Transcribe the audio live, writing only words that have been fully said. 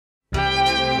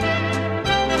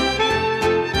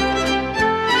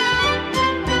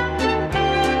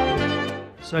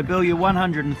So Bill, you're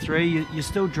 103, you're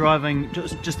still driving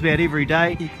just about every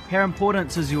day. How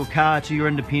important is your car to your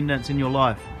independence in your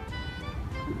life?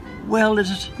 Well,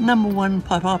 it's number one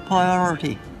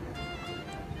priority.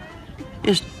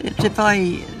 It's if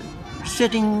I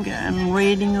sitting and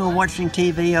reading or watching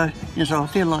TV, I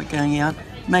feel like going out,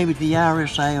 maybe to the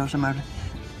RSA or something.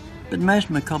 But most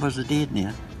of my coppers are dead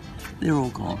now. They're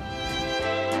all gone.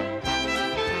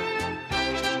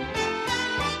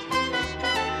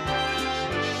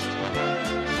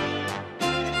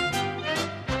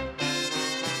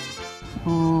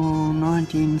 Oh,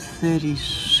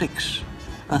 1936,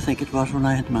 I think it was, when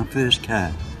I had my first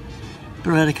car.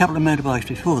 But I had a couple of motorbikes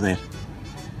before that.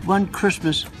 One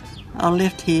Christmas, I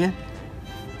left here,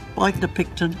 biked to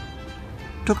Picton,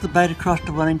 took the boat across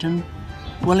to Wellington,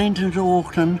 Wellington to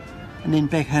Auckland, and then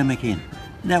back home again.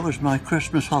 That was my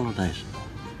Christmas holidays.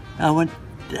 That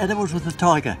was with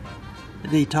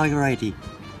the Tiger 80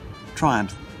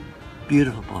 Triumph.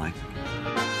 Beautiful bike.